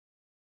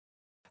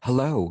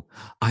Hello,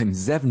 I'm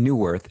Zev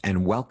Newworth,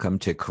 and welcome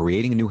to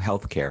Creating a New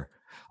Healthcare,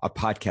 a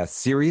podcast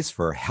series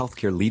for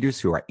healthcare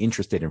leaders who are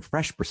interested in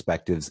fresh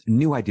perspectives,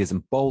 new ideas,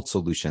 and bold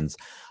solutions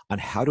on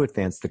how to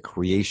advance the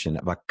creation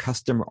of a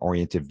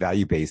customer-oriented,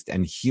 value-based,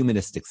 and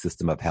humanistic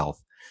system of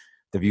health.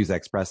 The views I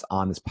express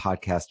on this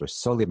podcast are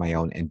solely my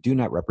own and do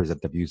not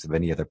represent the views of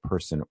any other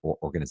person or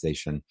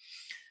organization.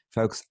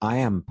 Folks, I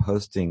am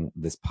posting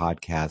this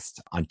podcast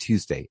on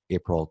Tuesday,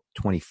 April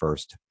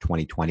 21st,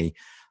 2020.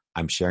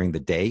 I'm sharing the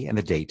day and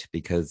the date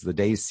because the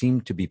days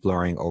seem to be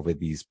blurring over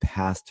these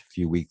past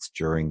few weeks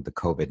during the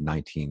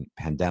COVID-19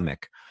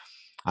 pandemic.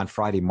 On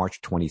Friday,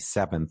 March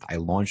 27th, I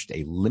launched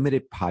a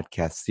limited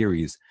podcast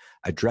series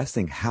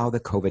addressing how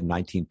the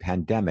COVID-19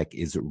 pandemic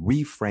is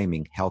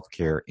reframing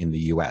healthcare in the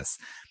U.S.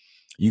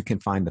 You can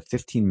find the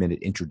 15-minute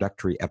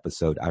introductory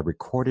episode I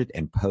recorded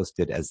and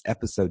posted as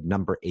episode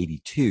number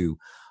 82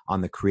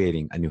 on the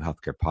Creating a New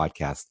Healthcare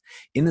podcast.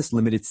 In this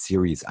limited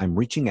series, I'm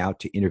reaching out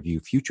to interview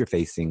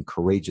future-facing,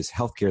 courageous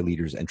healthcare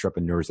leaders,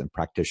 entrepreneurs, and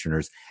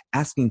practitioners,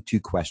 asking two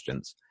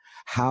questions.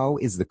 How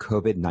is the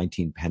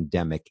COVID-19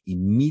 pandemic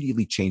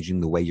immediately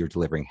changing the way you're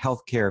delivering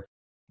healthcare?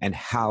 And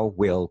how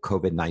will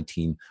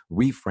COVID-19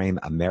 reframe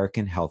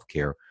American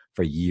healthcare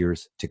for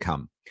years to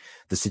come?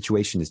 The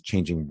situation is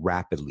changing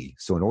rapidly,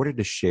 so in order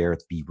to share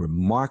the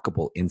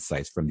remarkable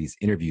insights from these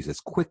interviews as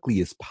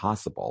quickly as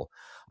possible,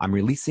 I'm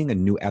releasing a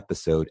new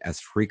episode as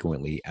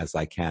frequently as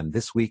I can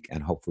this week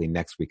and hopefully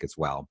next week as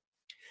well.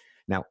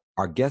 Now,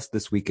 our guest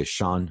this week is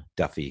Sean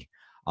Duffy.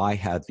 I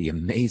had the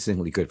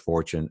amazingly good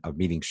fortune of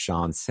meeting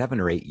Sean 7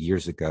 or 8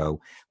 years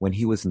ago when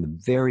he was in the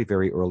very,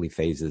 very early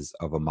phases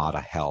of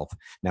Omada Health.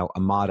 Now,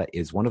 Omada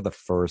is one of the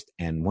first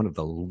and one of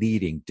the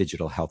leading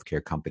digital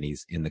healthcare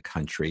companies in the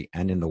country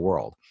and in the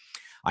world.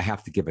 I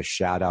have to give a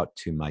shout out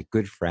to my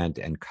good friend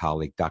and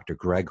colleague, Dr.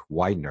 Greg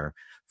Widener,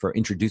 for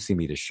introducing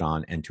me to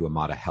Sean and to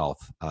Omada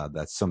Health.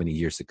 That's so many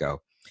years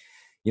ago.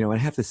 You know, I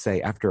have to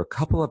say, after a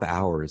couple of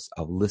hours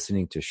of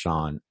listening to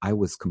Sean, I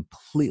was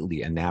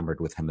completely enamored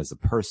with him as a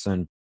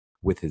person,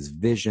 with his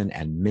vision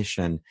and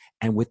mission,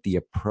 and with the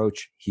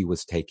approach he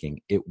was taking.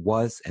 It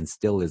was and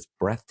still is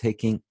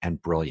breathtaking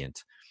and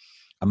brilliant.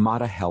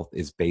 Omada Health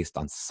is based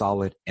on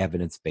solid,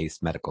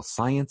 evidence-based medical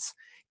science.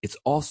 It's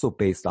also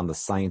based on the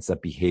science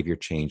of behavior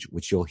change,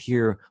 which you'll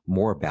hear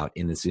more about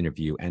in this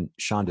interview, and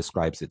Sean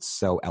describes it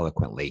so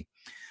eloquently.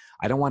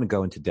 I don't want to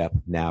go into depth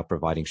now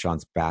providing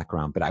Sean's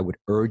background, but I would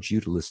urge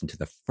you to listen to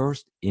the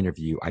first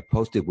interview I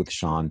posted with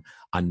Sean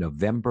on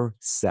November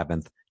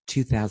 7th,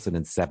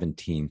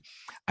 2017.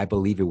 I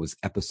believe it was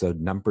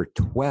episode number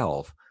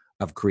 12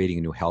 of Creating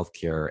a New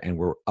Healthcare, and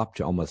we're up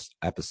to almost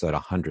episode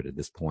 100 at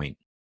this point.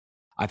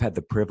 I've had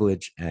the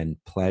privilege and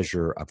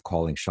pleasure of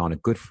calling Sean a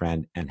good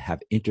friend and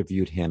have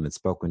interviewed him and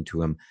spoken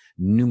to him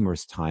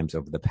numerous times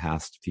over the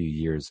past few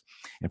years.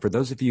 And for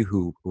those of you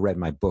who read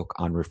my book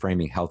on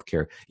reframing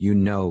healthcare, you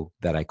know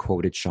that I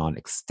quoted Sean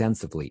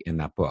extensively in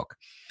that book.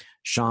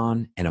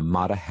 Sean and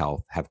Omada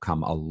Health have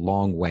come a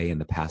long way in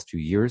the past few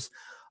years.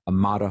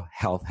 Omada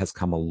Health has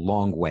come a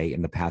long way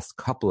in the past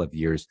couple of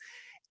years.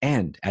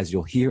 And as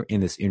you'll hear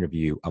in this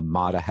interview,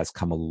 Omada has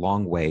come a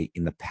long way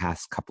in the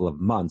past couple of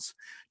months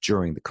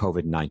during the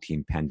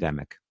COVID-19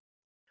 pandemic.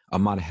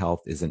 Omada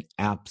Health is an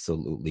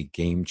absolutely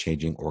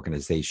game-changing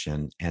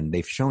organization, and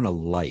they've shown a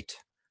light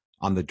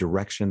on the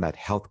direction that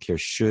healthcare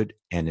should,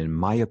 and in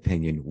my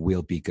opinion,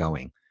 will be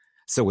going.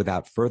 So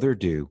without further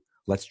ado,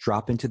 let's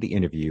drop into the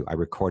interview I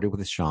recorded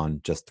with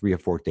Sean just 3 or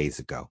 4 days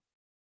ago.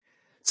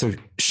 So,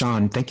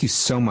 Sean, thank you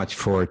so much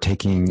for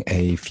taking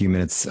a few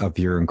minutes of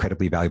your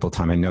incredibly valuable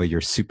time. I know you're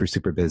super,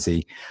 super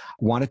busy.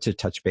 Wanted to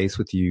touch base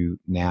with you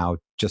now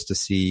just to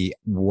see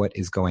what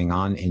is going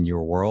on in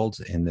your world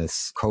in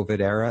this COVID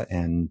era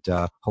and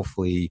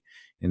hopefully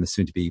in the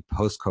soon-to-be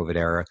post-COVID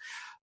era.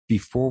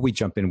 Before we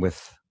jump in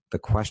with the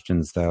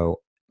questions,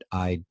 though,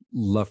 I'd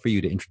love for you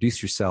to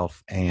introduce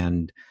yourself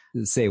and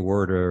say a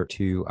word or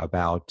two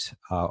about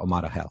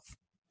Omada Health.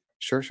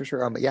 Sure.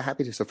 Yeah,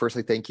 happy to. So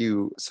firstly, thank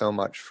you so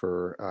much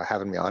for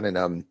having me on,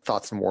 and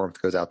thoughts and warmth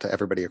goes out to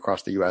everybody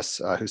across the U.S.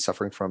 Who's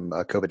suffering from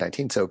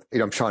COVID-19. So,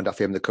 I'm Sean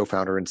Duffy. I'm the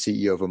co-founder and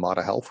CEO of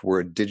Omada Health.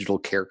 We're a digital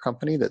care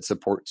company that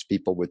supports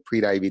people with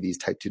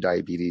prediabetes, type 2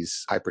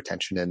 diabetes,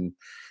 hypertension,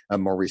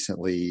 and more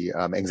recently,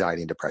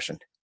 anxiety and depression.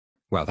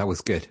 Wow, that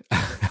was good.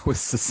 That was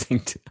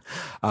succinct.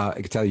 I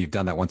can tell you've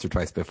done that once or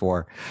twice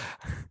before.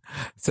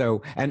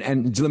 So,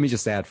 and let me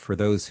just add, for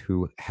those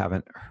who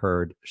haven't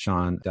heard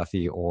Sean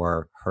Duffy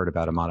or heard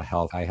about Omada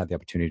Health, I had the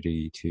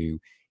opportunity to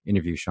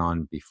interview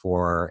Sean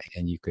before,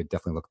 and you could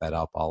definitely look that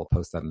up. I'll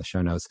post that in the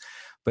show notes.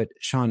 But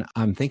Sean,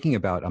 I'm thinking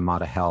about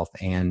Omada Health,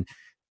 and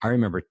I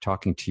remember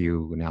talking to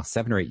you now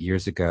 7 or 8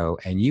 years ago,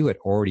 and you had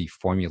already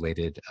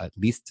formulated at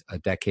least a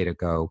decade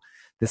ago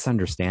this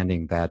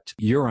understanding that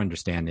your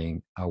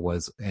understanding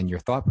was, and your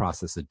thought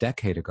process a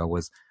decade ago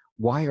was,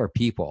 why are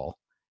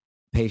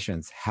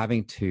patients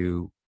having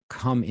to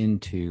come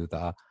into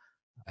the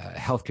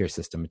healthcare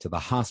system, into the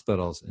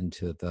hospitals,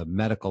 into the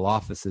medical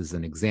offices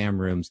and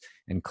exam rooms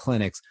and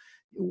clinics?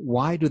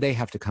 Why do they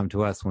have to come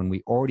to us when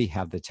we already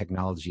have the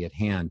technology at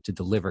hand to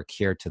deliver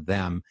care to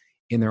them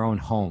in their own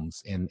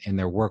homes, in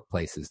their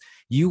workplaces.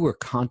 You were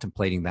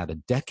contemplating that a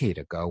decade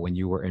ago when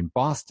you were in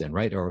Boston,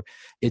 right? Or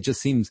it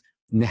just seems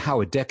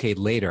now a decade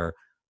later,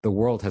 the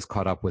world has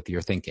caught up with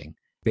your thinking.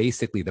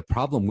 Basically, the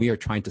problem we are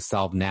trying to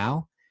solve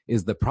now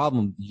is the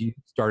problem you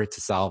started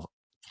to solve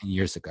 10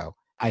 years ago.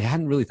 I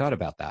hadn't really thought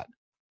about that.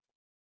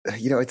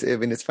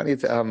 It's funny.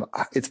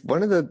 It's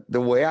one of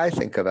the way I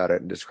think about it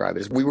and describe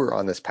it is we were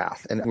on this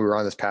path, and we were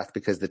on this path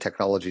because the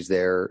technology's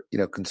there,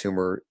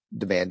 consumer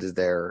demand is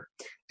there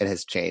and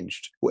has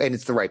changed. And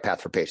it's the right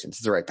path for patients.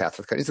 It's the right path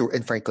for companies.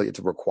 And frankly, it's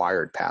a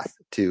required path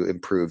to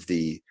improve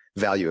the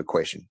value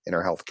equation in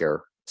our healthcare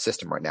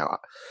system right now.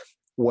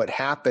 What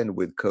happened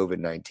with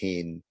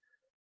COVID-19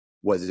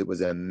 was it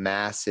was a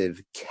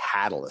massive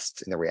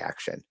catalyst in the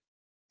reaction.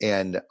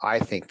 And I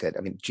think that,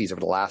 over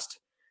the last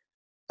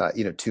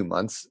 2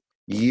 months,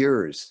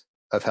 years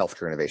of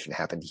healthcare innovation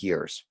happened,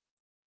 years.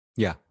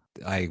 Yeah,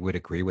 I would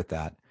agree with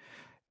that.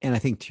 And I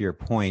think to your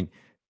point,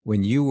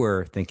 when you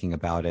were thinking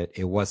about it,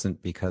 it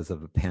wasn't because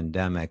of a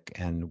pandemic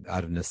and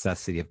out of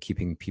necessity of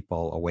keeping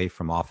people away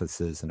from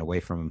offices and away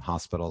from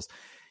hospitals.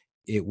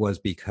 It was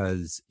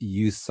because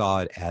you saw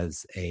it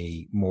as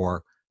a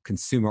more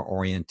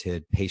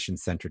consumer-oriented,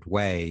 patient-centered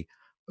way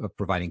of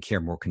providing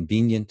care, more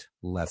convenient,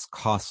 less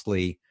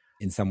costly,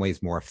 in some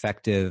ways more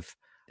effective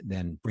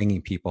than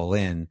bringing people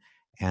in.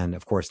 And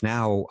of course,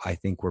 now I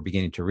think we're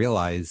beginning to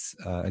realize,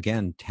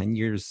 again, 10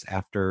 years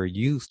after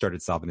you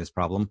started solving this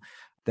problem,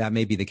 that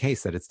may be the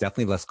case, that it's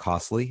definitely less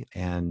costly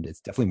and it's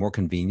definitely more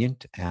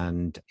convenient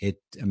and it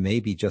may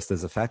be just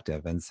as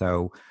effective. And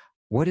so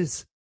what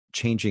is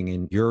changing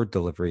in your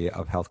delivery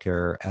of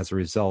healthcare as a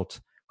result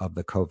of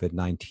the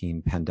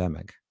COVID-19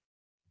 pandemic?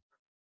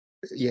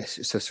 Yes,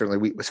 so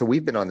certainly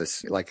we've been on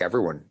this, like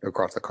everyone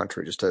across the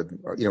country, just a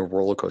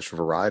roller coaster of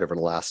a ride over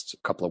the last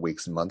couple of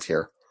weeks and months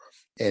here,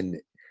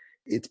 and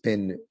it's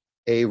been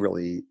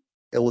really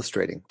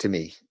illustrating to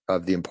me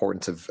of the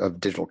importance of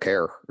digital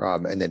care,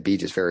 and then B,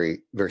 just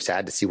very very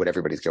sad to see what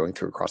everybody's going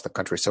through across the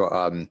country. So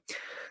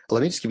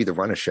let me just give you the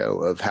run of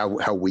show of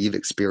how we've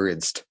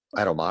experienced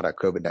at Omada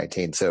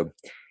COVID-19. So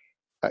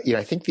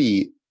I think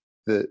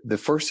the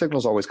first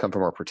signals always come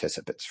from our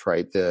participants,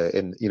 right?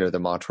 The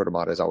mantra at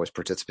Omada is always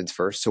participants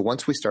first. So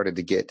once we started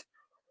to get,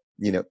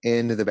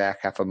 into the back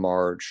half of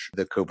March,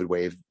 the COVID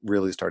wave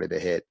really started to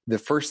hit. The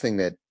first thing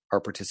that our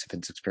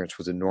participants experienced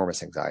was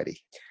enormous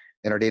anxiety.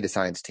 And our data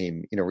science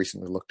team,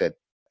 recently looked at,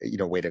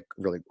 a way to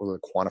really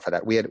quantify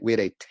that. We had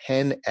a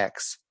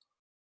 10x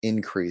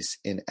increase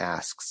in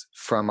asks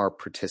from our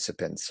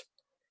participants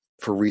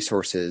for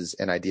resources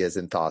and ideas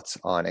and thoughts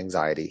on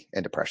anxiety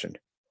and depression.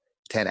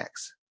 10x.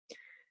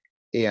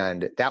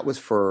 And that was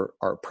for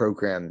our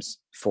programs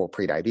for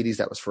prediabetes.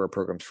 That was for our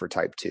programs for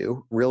type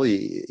 2.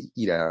 Really,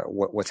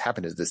 what's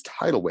happened is this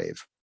tidal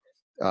wave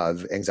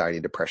of anxiety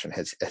and depression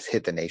has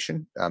hit the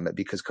nation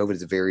because COVID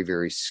is a very,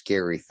 very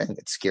scary thing.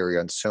 It's scary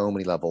on so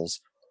many levels: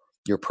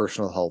 your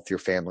personal health, your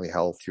family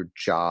health, your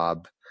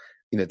job,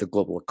 the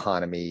global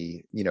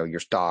economy, your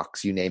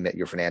stocks, you name it,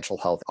 your financial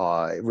health.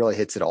 It really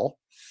hits it all.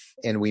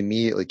 And we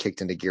immediately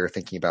kicked into gear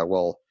thinking about,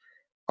 well,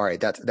 all right,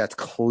 that's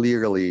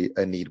clearly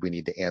a need we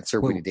need to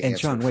answer. Well, we need to and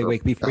answer. John,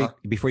 wait,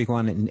 before you go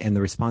on and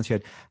the response you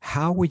had,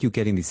 how were you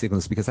getting these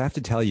signals? Because I have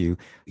to tell you,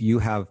 you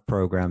have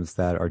programs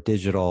that are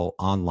digital,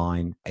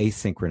 online,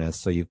 asynchronous.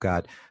 So you've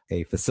got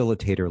a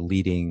facilitator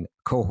leading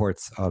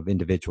cohorts of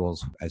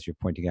individuals, as you're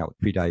pointing out,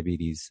 with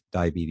prediabetes,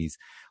 diabetes,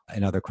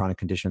 and other chronic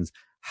conditions.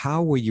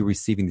 How were you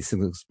receiving these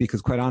signals?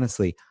 Because quite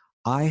honestly,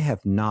 I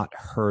have not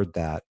heard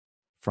that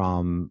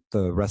from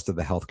the rest of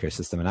the healthcare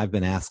system. And I've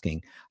been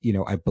asking,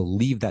 I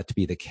believe that to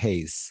be the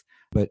case,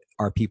 but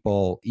are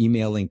people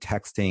emailing,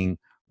 texting?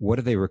 What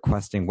are they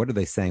requesting? What are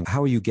they saying?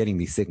 How are you getting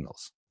these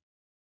signals?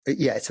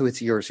 Yeah, so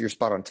you're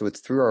spot on. So it's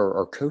through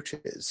our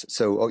coaches.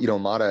 So,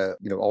 Omada,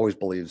 always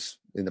believes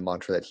in the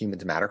mantra that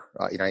humans matter.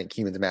 I think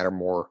humans matter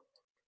more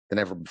than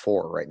ever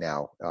before right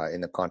now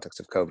in the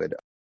context of COVID.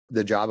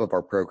 The job of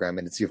our program,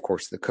 and it's of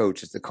course the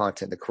coach, is the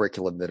content, the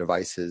curriculum, the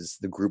devices,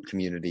 the group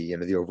community,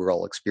 the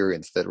overall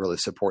experience that really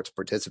supports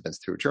participants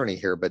through a journey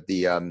here. But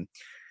the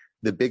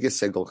biggest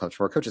signal comes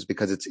from our coaches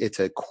because it's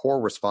a core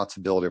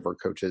responsibility of our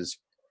coaches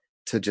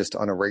to just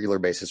on a regular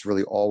basis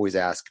really always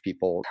ask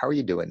people, how are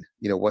you doing?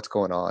 What's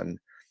going on?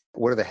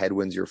 What are the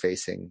headwinds you're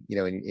facing,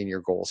 in your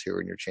goals here,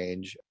 in your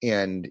change?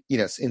 And,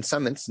 in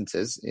some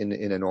instances in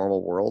a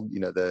normal world,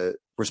 the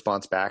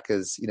response back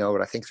is,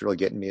 what I think is really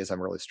getting me is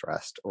I'm really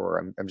stressed, or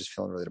I'm just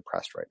feeling really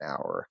depressed right now,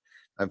 or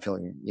I'm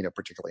feeling,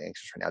 particularly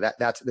anxious right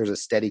now. There's a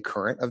steady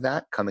current of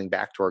that coming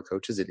back to our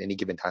coaches at any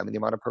given time in the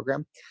Omada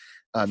program.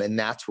 And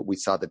that's what we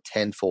saw, the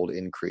tenfold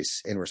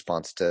increase in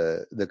response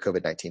to the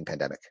COVID-19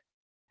 pandemic.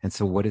 And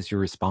so what is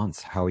your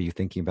response? How are you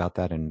thinking about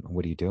that? And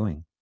what are you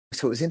doing?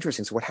 So it was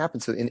interesting. So what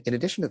happened? So in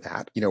addition to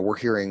that, we're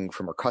hearing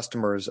from our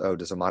customers, oh,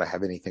 does Omada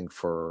have anything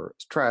for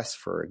stress,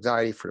 for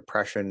anxiety, for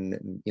depression?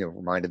 And,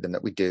 reminded them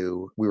that we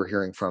do. We were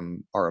hearing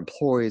from our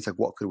employees, like,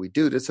 what could we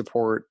do to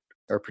support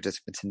our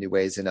participants in new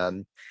ways? And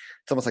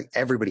it's almost like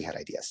everybody had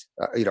ideas,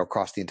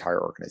 across the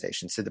entire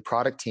organization. So the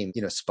product team,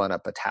 spun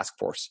up a task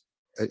force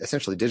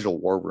essentially digital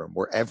war room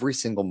where every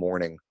single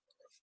morning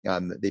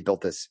they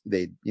built this.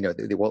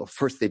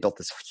 First they built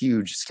this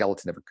huge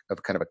skeleton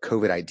of kind of a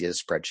COVID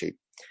ideas spreadsheet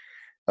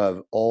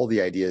of all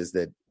the ideas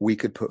that we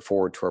could put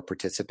forward to our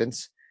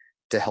participants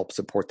to help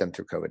support them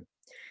through COVID.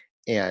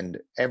 And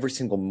every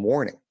single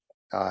morning,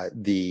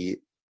 the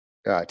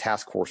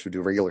task force would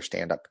do regular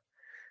stand-up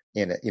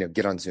and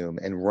get on Zoom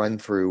and run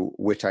through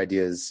which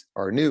ideas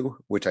are new,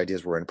 which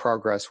ideas were in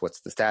progress,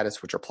 what's the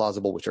status, which are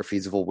plausible, which are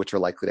feasible, which are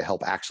likely to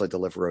help actually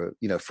deliver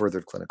a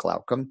further clinical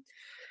outcome,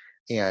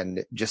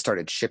 and just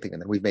started shipping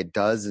them. And we've made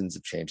dozens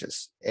of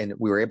changes, and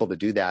we were able to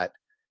do that,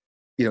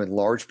 in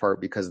large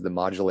part because of the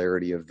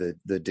modularity of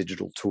the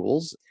digital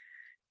tools,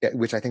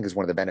 which I think is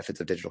one of the benefits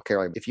of digital care.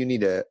 Like if you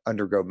need to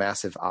undergo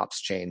massive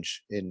ops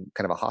change in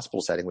kind of a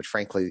hospital setting, which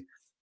frankly,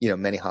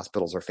 many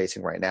hospitals are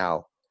facing right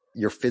now,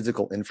 your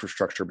physical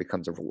infrastructure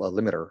becomes a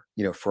limiter.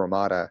 For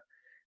Omada,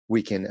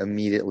 we can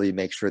immediately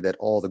make sure that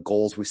all the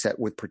goals we set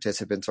with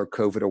participants are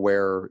COVID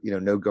aware,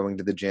 no going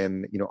to the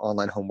gym,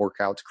 online home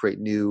workouts, create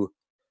new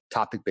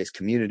topic-based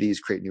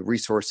communities, create new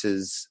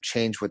resources,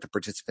 change what the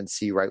participants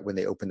see right when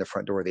they open the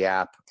front door of the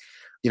app,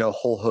 a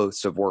whole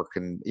host of work.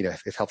 And,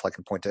 if helpful, I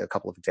can point to a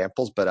couple of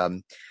examples, but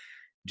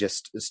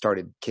just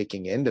started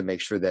kicking in to make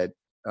sure that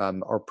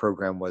our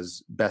program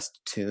was best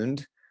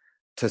tuned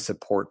to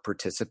support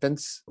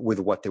participants with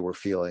what they were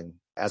feeling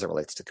as it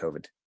relates to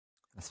COVID.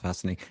 That's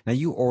fascinating. Now,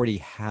 you already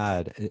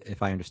had,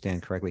 if I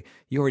understand correctly,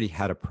 you already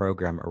had a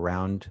program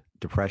around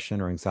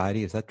depression or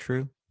anxiety. Is that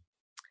true?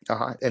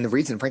 And the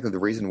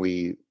reason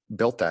we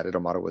built that at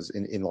Omada was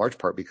in large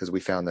part because we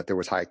found that there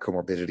was high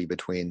comorbidity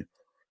between,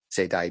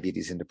 say,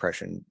 diabetes and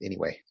depression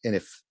anyway. And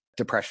if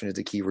depression is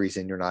a key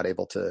reason you're not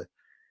able to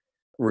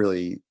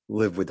really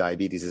live with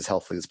diabetes as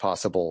healthily as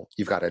possible,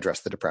 you've got to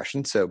address the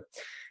depression. So,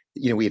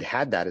 we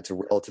had that. It's a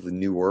relatively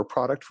newer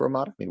product for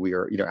Omada. I mean, we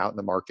are, out in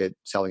the market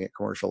selling it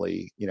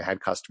commercially,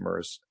 had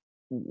customers.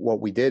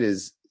 What we did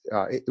is,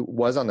 it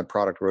was on the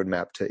product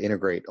roadmap to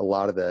integrate a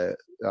lot of the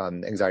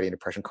anxiety and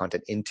depression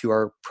content into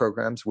our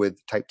programs with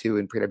type 2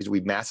 and prediabetes.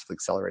 We massively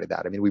accelerated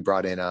that. I mean, we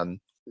brought in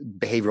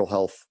behavioral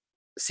health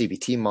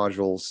CBT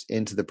modules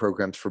into the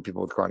programs for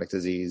people with chronic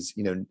disease,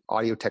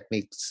 audio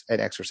techniques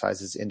and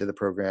exercises into the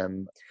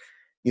program,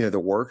 the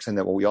works. And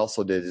then what we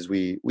also did is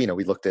we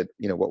looked at,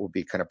 what would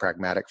be kind of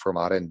pragmatic for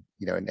Omada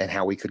and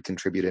how we could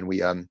contribute. And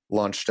we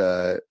launched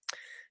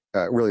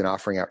really an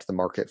offering out to the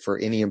market for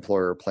any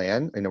employer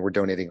plan. We're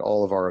donating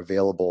all of our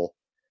available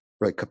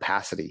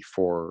capacity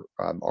for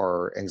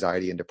our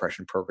anxiety and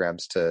depression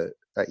programs to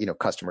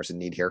customers in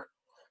need here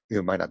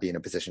who might not be in a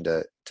position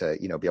to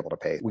be able to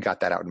pay. We got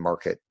that out in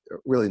market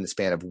really in the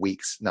span of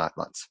weeks, not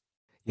months.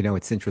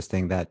 It's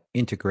interesting that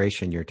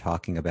integration you're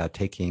talking about,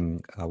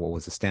 taking what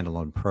was a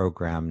standalone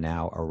program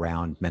now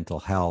around mental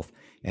health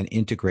and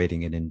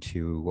integrating it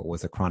into what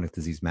was a chronic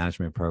disease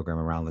management program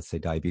around, let's say,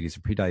 diabetes or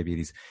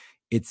prediabetes.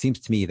 It seems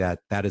to me that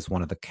that is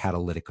one of the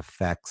catalytic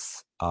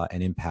effects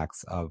and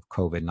impacts of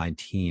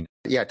COVID-19.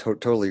 Yeah,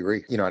 totally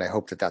agree. And I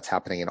hope that that's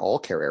happening in all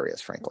care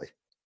areas, frankly.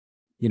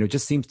 It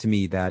just seems to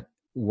me that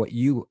what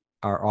you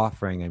are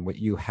offering and what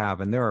you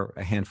have, and there are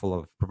a handful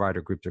of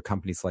provider groups or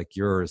companies like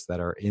yours that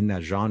are in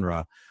that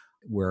genre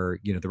where,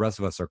 the rest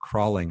of us are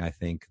crawling, I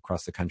think,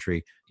 across the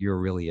country. You're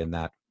really in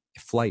that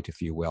flight,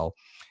 if you will.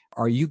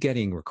 Are you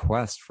getting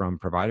requests from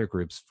provider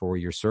groups for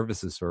your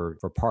services or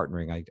for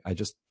partnering?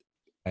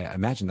 I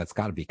imagine that's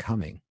got to be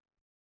coming.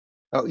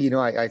 Oh,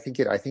 I think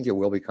it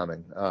will be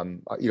coming.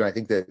 I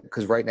think that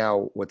because right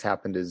now what's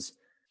happened is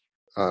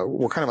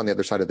we're kind of on the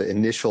other side of the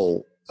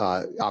initial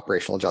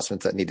operational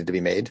adjustments that needed to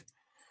be made,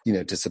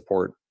 to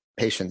support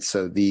patients.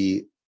 So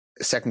the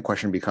second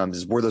question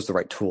becomes, were those the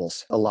right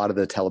tools? A lot of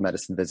the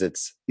telemedicine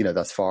visits,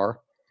 thus far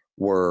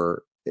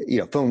were,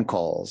 phone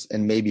calls,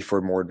 and maybe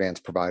for more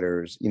advanced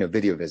providers,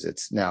 video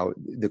visits. Now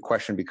the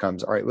question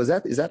becomes, all right, is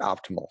that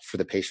optimal for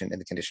the patient in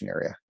the condition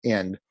area?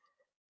 And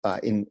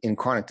in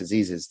chronic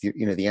diseases,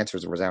 the answer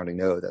is a resounding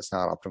no. That's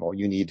not optimal.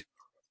 You need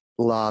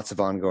lots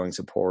of ongoing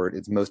support.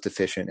 It's most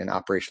efficient and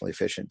operationally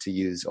efficient to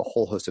use a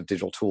whole host of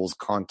digital tools,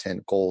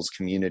 content, goals,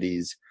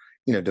 communities,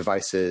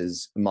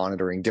 devices,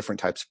 monitoring, different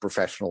types of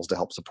professionals to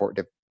help support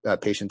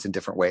patients in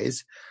different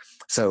ways.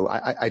 So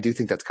I do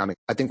think that's coming.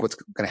 I think what's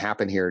going to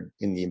happen here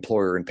in the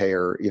employer and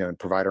payer, and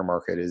provider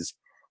market is,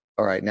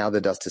 all right, now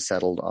the dust has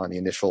settled on the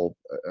initial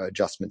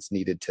adjustments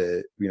needed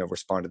to,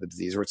 respond to the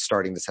disease, or it's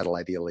starting to settle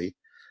ideally.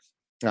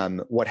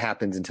 What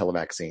happens until a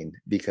vaccine?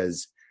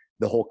 Because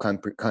the whole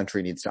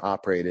country needs to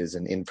operate as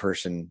an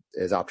in-person,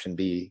 as option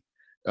B,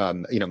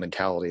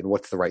 mentality. And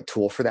what's the right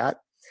tool for that?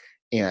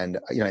 And,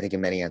 I think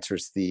in many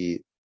answers,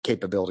 the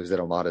capabilities that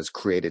Omada has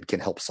created can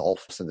help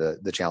solve some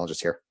of the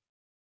challenges here.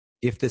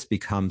 If this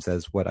becomes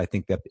as what I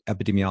think the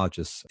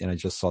epidemiologists, and I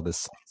just saw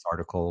this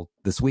article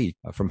this week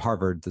from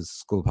Harvard, the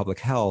School of Public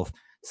Health,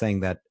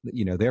 saying that,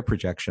 their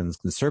projections,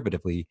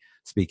 conservatively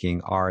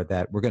speaking, are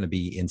that we're going to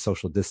be in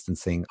social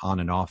distancing on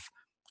and off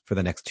for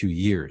the next 2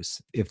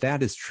 years. If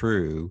that is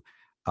true,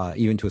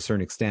 even to a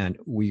certain extent,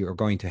 we are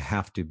going to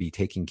have to be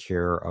taking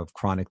care of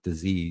chronic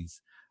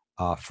disease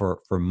for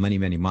many,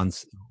 many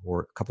months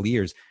or a couple of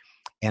years.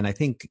 And I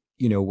think,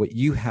 what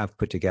you have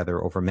put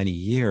together over many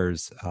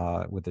years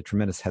with a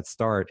tremendous head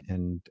start,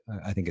 and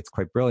I think it's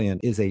quite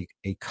brilliant, is a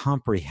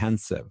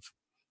comprehensive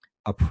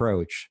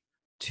approach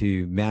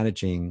to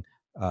managing,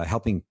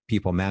 helping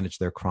people manage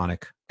their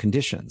chronic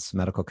conditions,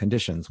 medical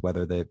conditions,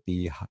 whether they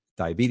be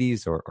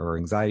diabetes or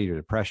anxiety or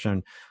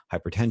depression,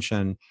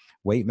 hypertension,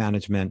 weight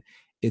management.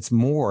 It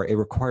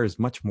requires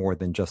much more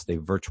than just a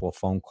virtual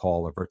phone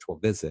call or virtual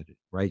visit,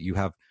 right? You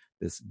have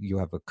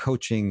a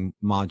coaching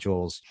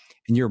modules,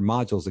 and your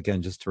modules,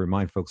 again, just to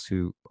remind folks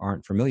who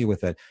aren't familiar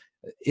with it,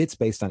 it's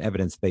based on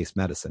evidence-based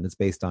medicine. It's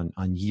based on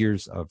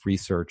years of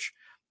research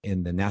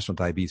in the National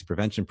Diabetes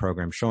Prevention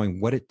Program showing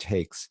what it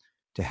takes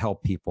to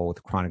help people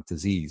with chronic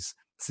disease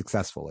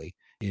successfully.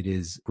 It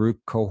is group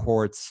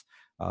cohorts.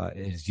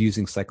 It is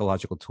using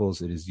psychological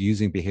tools. It is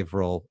using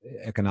behavioral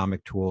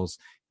economic tools,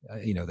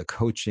 the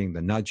coaching,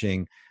 the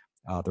nudging,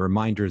 the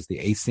reminders, the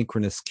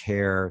asynchronous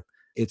care.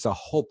 It's a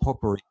whole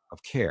potpourri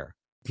of care.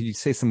 Could you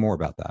say some more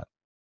about that?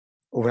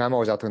 When I'm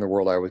always out there in the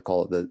world, I always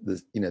call it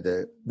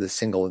the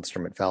single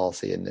instrument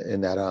fallacy,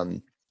 and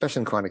that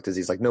especially in chronic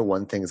disease, like no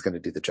one thing is going to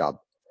do the job.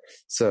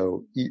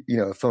 So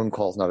a phone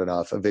call is not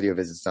enough, a video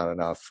visit is not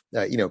enough.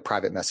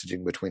 Private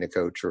messaging between a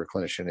coach or a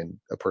clinician and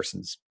a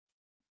person's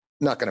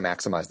not going to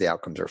maximize the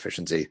outcomes or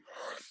efficiency.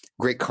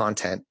 Great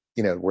content,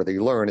 where they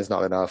learn is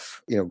not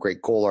enough.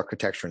 Great goal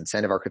architecture,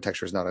 incentive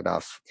architecture is not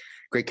enough.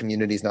 Great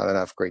community is not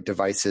enough. Great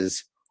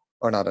devices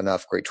are not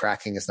enough. Great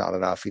tracking is not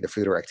enough, either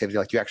food or activity.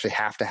 Like you actually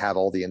have to have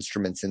all the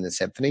instruments in the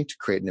symphony to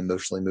create an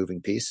emotionally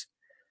moving piece.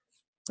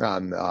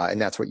 And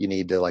that's what you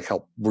need to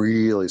help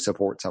really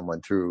support someone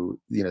through,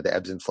 the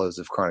ebbs and flows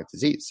of chronic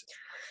disease.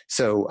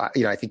 So,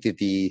 I think that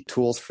the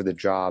tools for the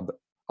job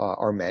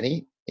are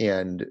many,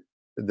 and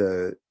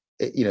the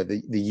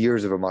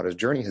years of Omada's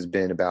journey has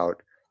been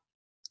about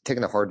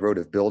taking the hard road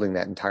of building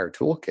that entire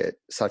toolkit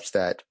such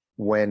that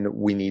when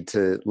we need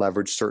to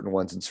leverage certain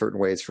ones in certain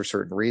ways for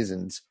certain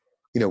reasons,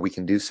 we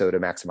can do so to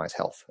maximize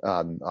health,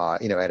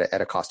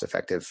 at a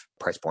cost-effective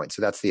price point.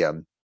 So that's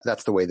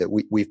the way that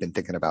we've been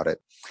thinking about it.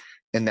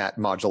 And that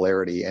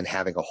modularity and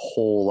having a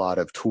whole lot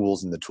of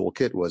tools in the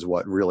toolkit was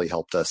what really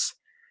helped us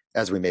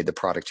as we made the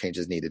product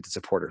changes needed to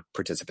support our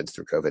participants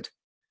through COVID.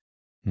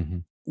 Mm-hmm.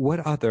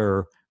 What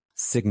other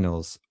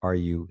signals are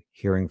you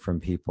hearing from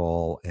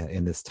people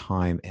in this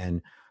time?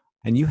 And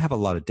you have a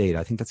lot of data.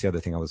 I think that's the other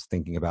thing I was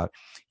thinking about.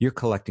 You're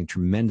collecting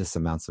tremendous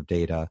amounts of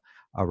data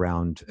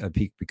around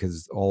peak,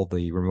 because all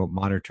the remote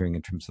monitoring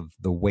in terms of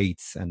the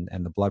weights and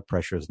the blood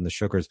pressures and the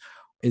sugars.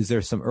 Is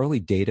there some early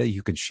data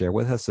you could share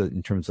with us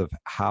in terms of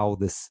how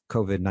this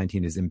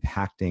COVID-19 is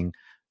impacting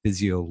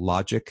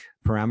physiologic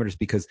parameters?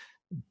 Because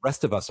the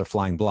rest of us are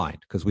flying blind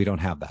because we don't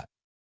have that.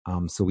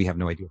 So we have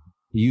no idea.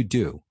 You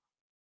do.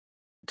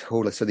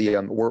 Totally. So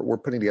we're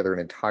putting together an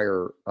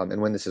entire,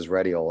 and when this is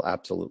ready, I'll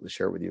absolutely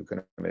share it with you,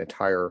 an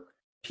entire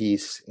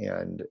piece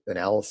and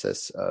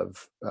analysis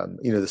of,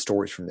 the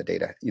stories from the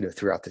data,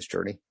 throughout this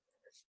journey.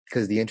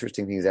 Because the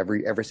interesting thing is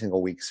every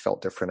single week's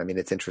felt different. I mean,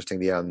 it's interesting.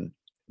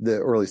 The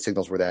early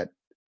signals were that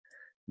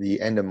the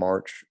end of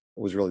March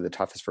was really the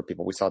toughest for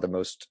people. We saw the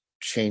most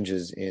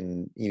changes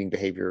in eating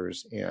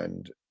behaviors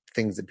and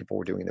things that people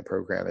were doing in the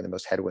program, and the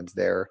most headwinds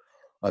there.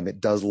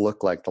 It does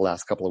look like the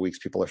last couple of weeks,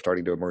 people are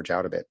starting to emerge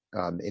out of it,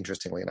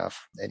 interestingly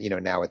enough. And,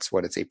 now it's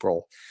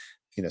April,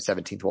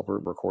 17th while we're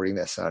recording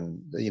this,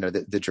 and,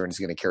 the journey is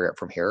going to carry up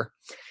from here.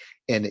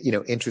 And,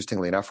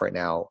 interestingly enough, right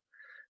now,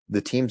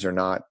 the teams are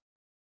not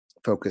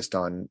focused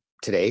on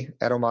today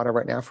at Omada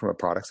right now from a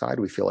product side.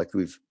 We feel like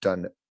we've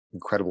done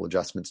incredible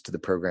adjustments to the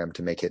program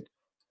to make it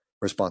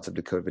responsive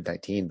to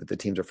COVID-19, but the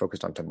teams are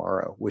focused on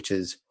tomorrow, which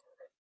is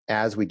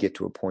as we get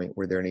to a point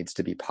where there needs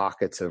to be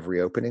pockets of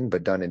reopening,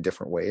 but done in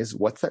different ways,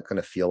 what's that going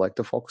to feel like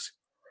to folks?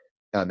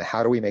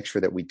 How do we make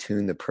sure that we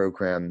tune the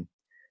program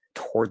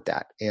toward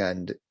that?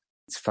 And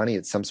it's funny,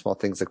 it's some small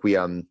things like we,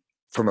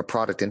 from a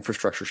product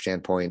infrastructure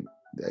standpoint,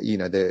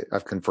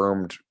 I've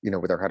confirmed,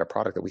 with our head of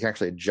product that we can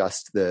actually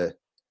adjust the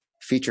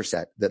feature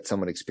set that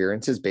someone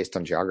experiences based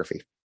on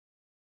geography.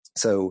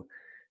 So,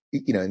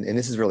 and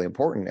this is really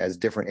important as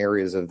different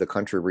areas of the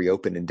country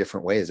reopen in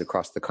different ways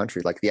across the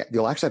country. Like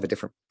you'll actually have a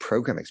different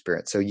program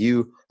experience. So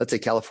let's say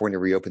California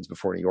reopens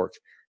before New York.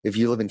 If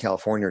you live in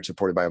California and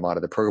supported by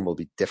Omada, the program will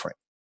be different.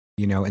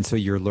 And so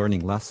you're learning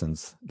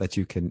lessons that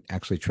you can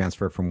actually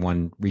transfer from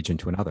one region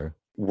to another.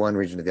 One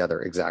region to the other.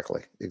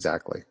 Exactly.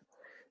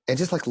 And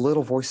just like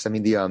little voices. I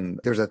mean,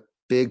 there's a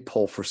big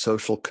pull for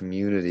social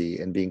community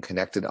and being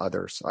connected to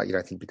others, I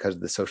think because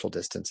of the social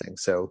distancing.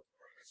 So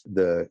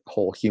the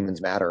whole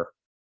humans matter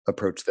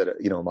approach that,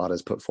 Omada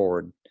has put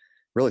forward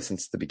really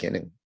since the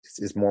beginning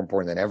is more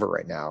important than ever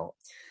right now.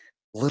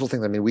 Little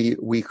things. I mean,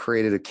 we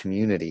created a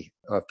community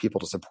of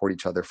people to support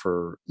each other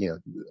for,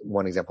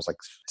 one example is like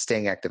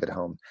staying active at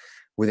home.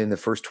 Within the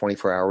first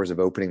 24 hours of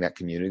opening that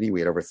community, we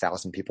had over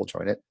 1,000 people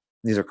join it.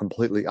 These are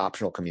completely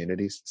optional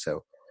communities.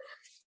 So,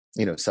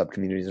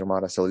 sub-communities in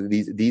Omada. So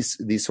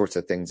these sorts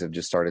of things have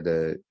just started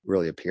to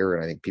really appear.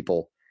 And I think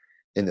people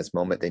in this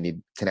moment, they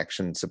need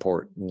connection,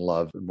 support, and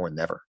love more than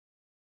ever.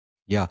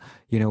 Yeah.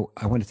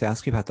 I wanted to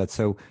ask you about that.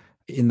 So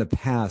In the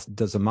past,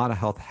 does Omada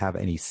Health have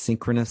any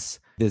synchronous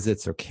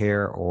visits or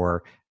care,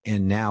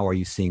 and now are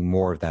you seeing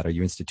more of that? Are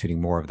you instituting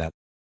more of that?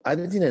 I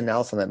haven't seen an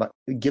analysis on that.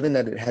 Given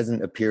that it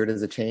hasn't appeared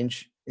as a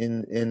change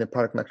in the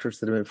product metrics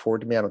that have been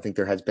forwarded to me, I don't think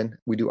there has been.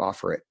 We do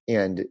offer it.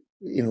 And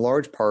in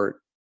large part,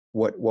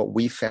 what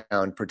we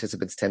found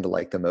participants tend to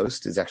like the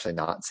most is actually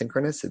not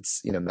synchronous.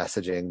 It's,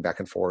 messaging back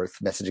and forth,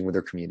 messaging with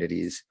their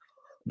communities.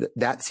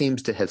 That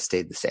seems to have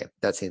stayed the same.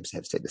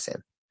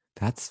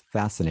 That's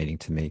fascinating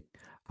to me.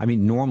 I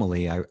mean,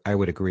 normally I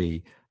would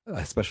agree,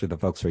 especially the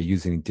folks who are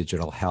using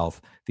digital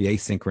health, the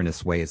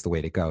asynchronous way is the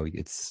way to go.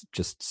 It's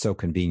just so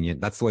convenient.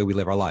 That's the way we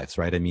live our lives,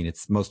 right? I mean,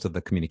 it's most of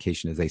the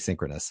communication is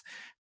asynchronous.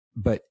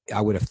 But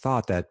I would have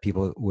thought that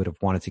people would have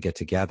wanted to get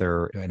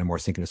together in a more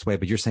synchronous way.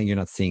 But you're saying you're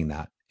not seeing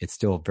that. It's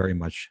still very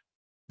much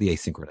the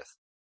asynchronous.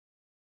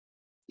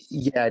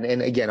 Yeah,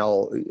 and again,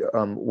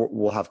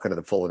 we'll have kind of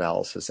the full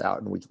analysis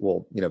out, and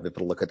we'll be able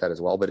to look at that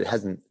as well. But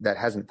that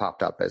hasn't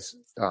popped up as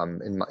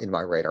in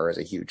my radar as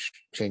a huge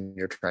change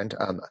or trend.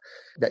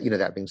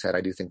 That being said,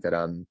 I do think that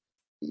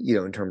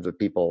in terms of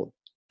people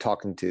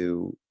talking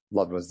to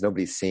loved ones,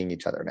 nobody's seeing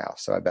each other now.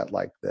 So I bet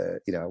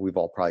we've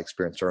all probably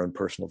experienced our own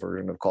personal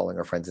version of calling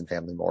our friends and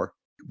family more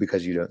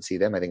because you don't see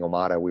them. I think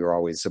Omada, we were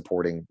always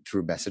supporting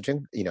through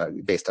messaging,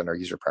 based on our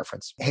user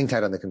preference. Hang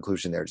tight on the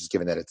conclusion there, just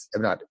given that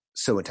I'm not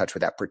so in touch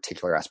with that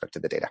particular aspect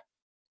of the data.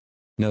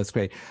 No, that's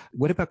great.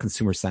 What about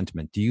consumer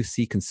sentiment? Do you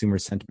see consumer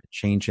sentiment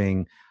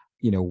changing?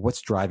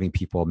 What's driving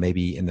people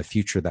maybe in the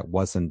future that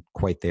wasn't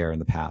quite there in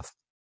the past?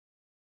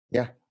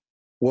 Yeah.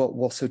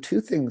 Well, so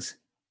two things.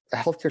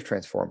 Healthcare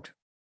transformed.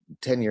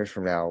 10 years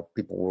from now,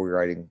 people will be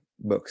writing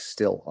books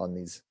still on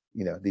these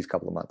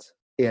couple of months.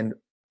 And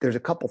there's a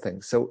couple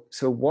things.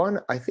 So one,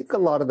 I think a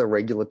lot of the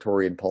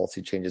regulatory and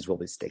policy changes will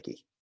be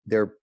sticky.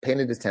 They're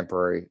painted as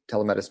temporary,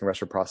 telemedicine,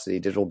 reciprocity,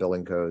 digital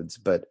billing codes,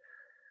 but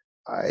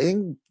I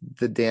think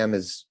the dam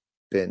has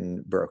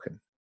been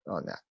broken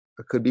on that.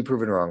 It could be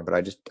proven wrong, but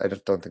I just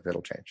don't think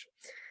that'll change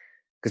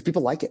because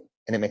people like it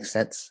and it makes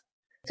sense.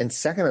 And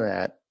second to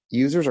that,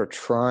 users are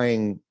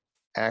trying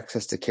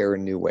access to care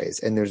in new ways.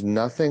 And there's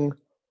nothing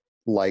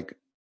like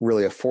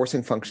really a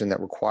forcing function that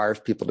requires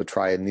people to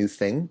try a new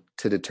thing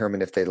to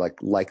determine if they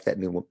like that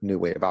new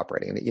way of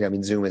operating.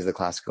 And Zoom is the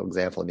classical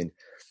example.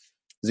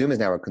 Zoom is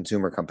now a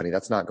consumer company.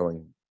 That's not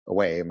going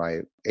away. My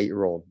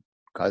 8-year-old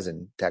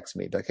cousin texts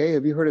me like, "Hey,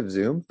 have you heard of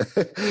Zoom?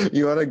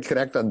 You want to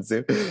connect on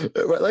Zoom?"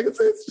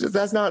 It's just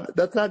that's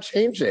not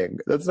changing.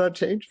 That's not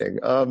changing.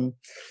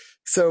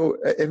 So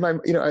if I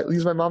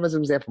use my mom as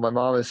an example. My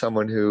mom is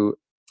someone who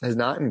has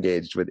not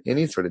engaged with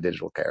any sort of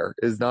digital care,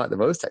 is not the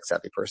most tech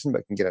savvy person,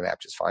 but can get an app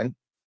just fine.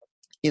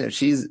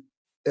 She's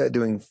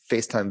doing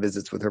FaceTime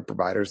visits with her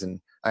providers. And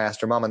I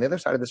asked her, "Mom, on the other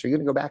side of this, are you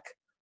going to go back?"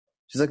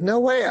 She's like, "No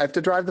way. I have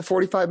to drive the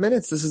 45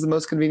 minutes. This is the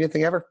most convenient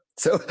thing ever."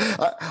 So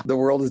the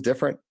world is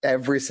different.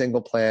 Every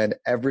single plan,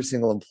 every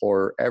single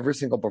employer, every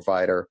single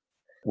provider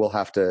will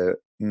have to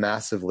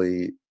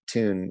massively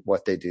tune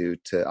what they do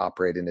to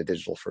operate in a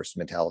digital first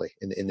mentality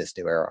in this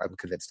new era. I'm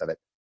convinced of it.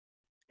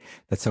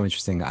 That's so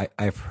interesting.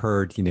 I've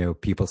heard,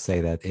 people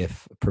say that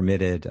if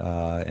permitted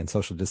and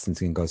social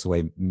distancing goes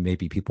away,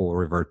 maybe people will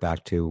revert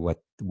back to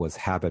what was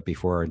habit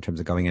before in terms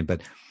of going in.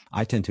 But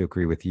I tend to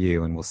agree with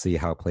you, and we'll see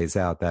how it plays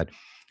out, that,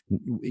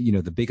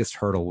 the biggest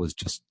hurdle was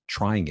just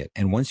trying it.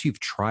 And once you've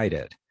tried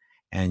it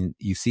and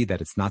you see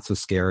that it's not so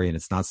scary and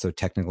it's not so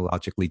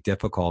technologically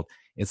difficult,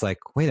 it's like,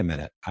 wait a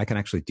minute, I can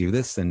actually do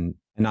this and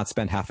not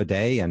spend half a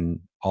day and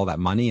all that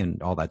money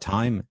and all that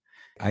time.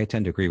 I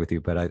tend to agree with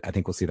you, but I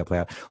think we'll see that play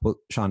out. Well,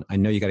 Sean, I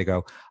know you got to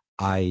go.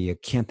 I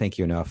can't thank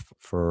you enough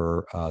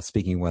for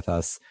speaking with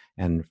us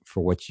and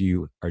for what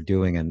you are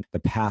doing and the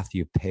path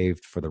you've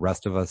paved for the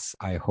rest of us.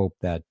 I hope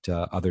that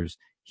others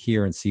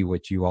hear and see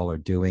what you all are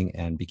doing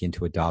and begin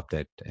to adopt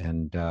it,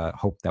 and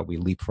hope that we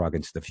leapfrog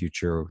into the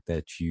future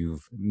that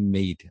you've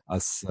made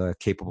us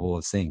capable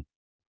of seeing.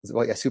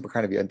 Well, yeah, super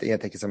kind of you. And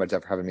thank you so much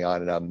for having me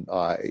on. And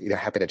I'm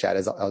happy to chat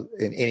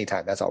in any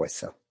time, as always.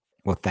 So,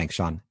 well, thanks,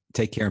 Sean.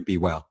 Take care and be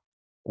well.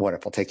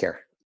 Wonderful. Take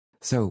care.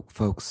 So,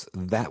 folks,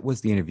 that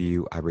was the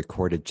interview I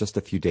recorded just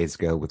a few days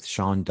ago with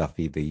Sean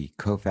Duffy, the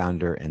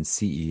co-founder and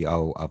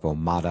CEO of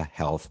Omada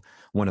Health,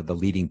 one of the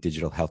leading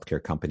digital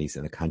healthcare companies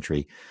in the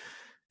country.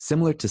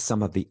 Similar to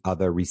some of the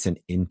other recent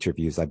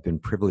interviews I've been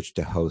privileged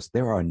to host,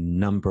 there are a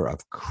number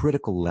of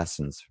critical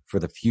lessons for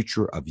the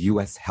future of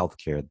U.S.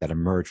 healthcare that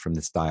emerge from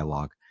this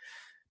dialogue.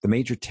 The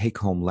major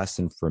take-home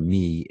lesson for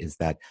me is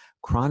that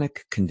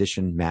chronic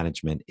condition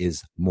management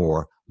is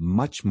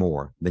much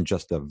more than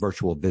just a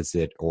virtual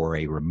visit or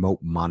a remote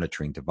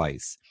monitoring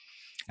device.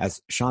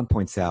 As Sean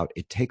points out,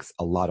 it takes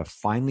a lot of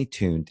finely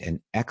tuned and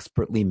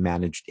expertly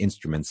managed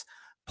instruments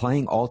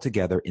playing all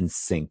together in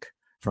sync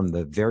from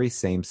the very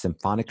same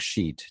symphonic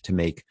sheet to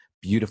make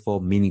beautiful,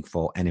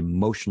 meaningful, and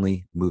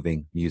emotionally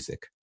moving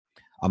music.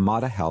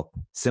 Omada Health,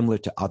 similar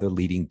to other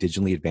leading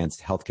digitally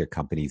advanced healthcare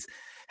companies,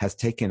 has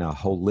taken a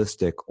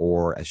holistic,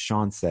 or as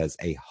Sean says,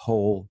 a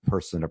whole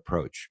person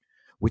approach,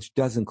 which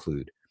does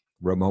include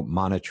remote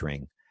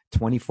monitoring,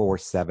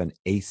 24/7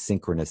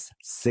 asynchronous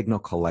signal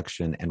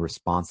collection and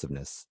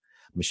responsiveness,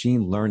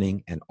 machine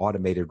learning and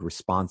automated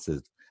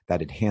responses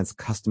that enhance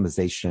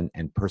customization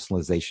and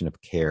personalization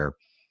of care,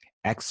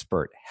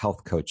 expert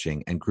health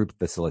coaching, and group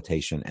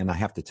facilitation. And I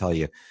have to tell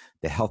you,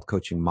 the health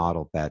coaching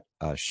model that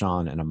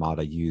Sean and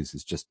Amada use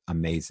is just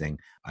amazing.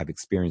 I've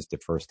experienced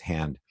it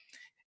firsthand.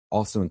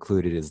 Also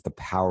included is the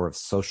power of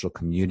social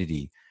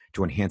community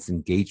to enhance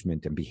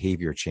engagement and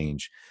behavior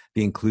change,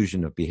 the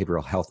inclusion of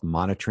behavioral health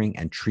monitoring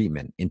and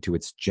treatment into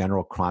its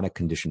general chronic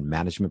condition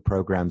management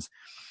programs,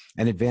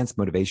 and advanced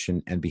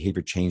motivation and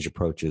behavior change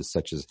approaches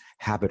such as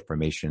habit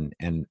formation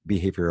and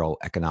behavioral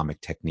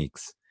economic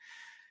techniques.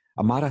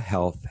 Amada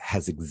Health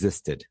has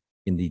existed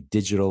in the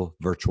digital,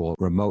 virtual,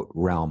 remote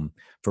realm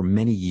for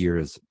many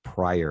years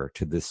prior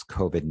to this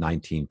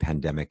COVID-19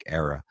 pandemic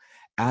era.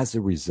 As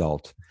a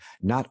result,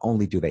 not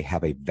only do they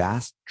have a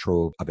vast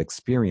trove of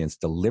experience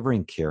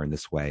delivering care in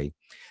this way,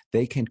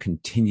 they can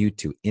continue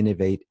to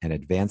innovate and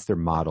advance their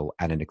model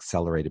at an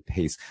accelerated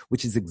pace,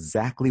 which is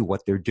exactly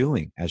what they're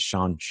doing, as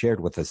Sean shared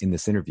with us in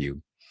this interview.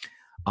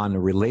 On a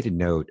related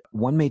note,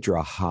 one major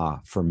aha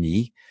for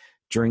me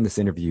during this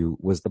interview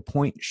was the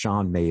point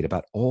Sean made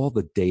about all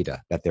the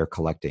data that they're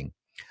collecting.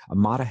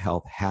 Amada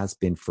Health has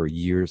been for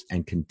years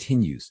and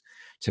continues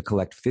to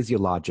collect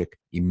physiologic,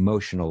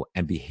 emotional,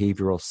 and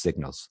behavioral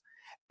signals.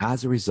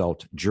 As a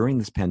result, during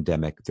this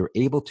pandemic, they're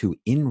able to,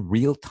 in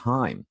real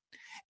time,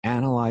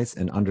 analyze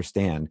and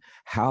understand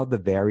how the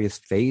various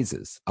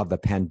phases of the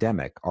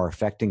pandemic are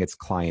affecting its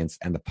clients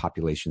and the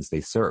populations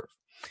they serve.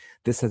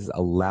 This has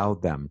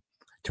allowed them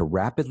to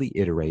rapidly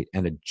iterate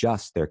and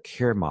adjust their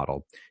care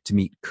model to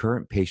meet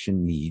current patient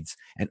needs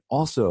and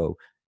also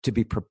to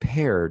be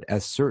prepared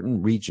as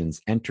certain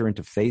regions enter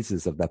into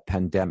phases of the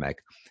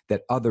pandemic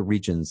that other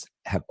regions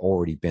have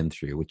already been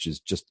through, which is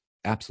just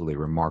absolutely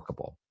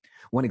remarkable.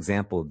 One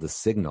example of the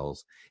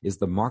signals is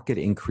the market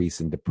increase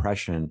in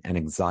depression and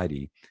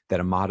anxiety that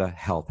Amada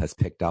Health has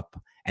picked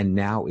up and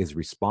now is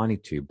responding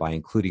to by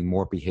including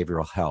more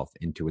behavioral health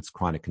into its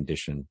chronic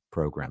condition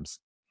programs.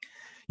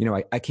 You know,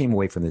 I came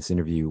away from this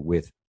interview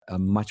with a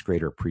much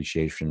greater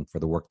appreciation for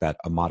the work that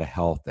Amada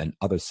Health and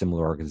other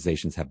similar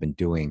organizations have been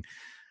doing.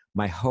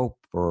 My hope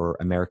for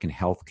American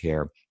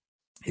healthcare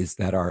is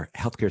that our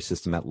healthcare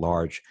system at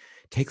large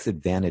takes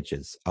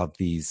advantages of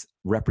these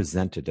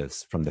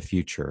representatives from the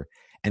future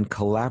and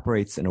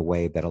collaborates in a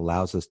way that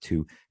allows us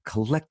to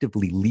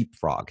collectively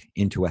leapfrog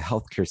into a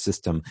healthcare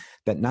system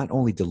that not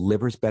only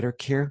delivers better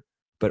care,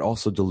 but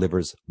also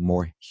delivers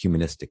more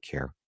humanistic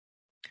care.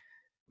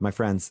 My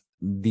friends,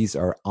 these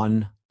are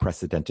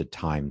unprecedented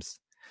times.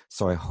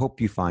 So I hope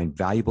you find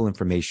valuable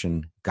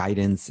information,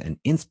 guidance, and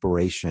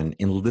inspiration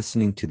in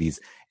listening to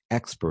these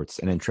experts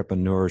and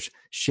entrepreneurs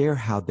share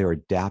how they're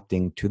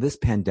adapting to this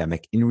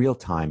pandemic in real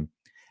time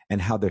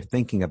and how they're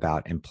thinking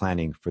about and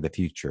planning for the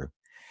future.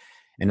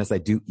 And as I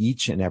do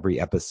each and every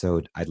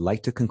episode, I'd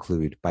like to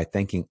conclude by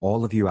thanking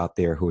all of you out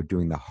there who are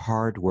doing the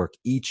hard work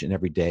each and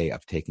every day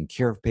of taking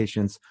care of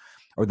patients,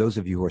 or those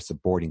of you who are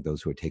supporting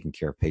those who are taking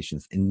care of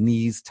patients in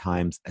these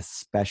times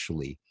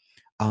especially.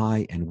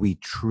 I and we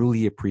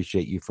truly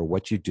appreciate you for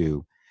what you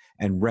do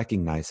and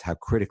recognize how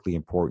critically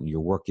important your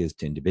work is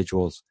to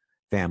individuals,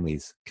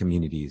 families,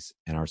 communities,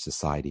 and our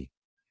society.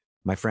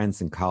 My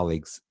friends and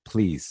colleagues,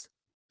 please,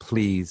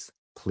 please,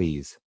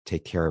 please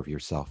take care of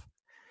yourself.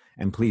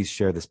 And please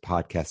share this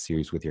podcast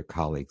series with your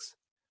colleagues.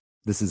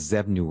 This is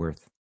Zev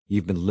Neuwirth.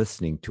 You've been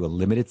listening to a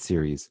limited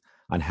series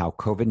on how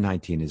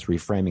COVID-19 is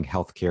reframing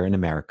healthcare in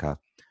America,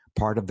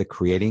 part of the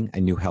Creating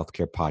a New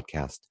Healthcare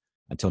podcast.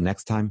 Until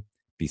next time,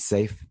 be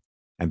safe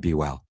and be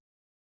well.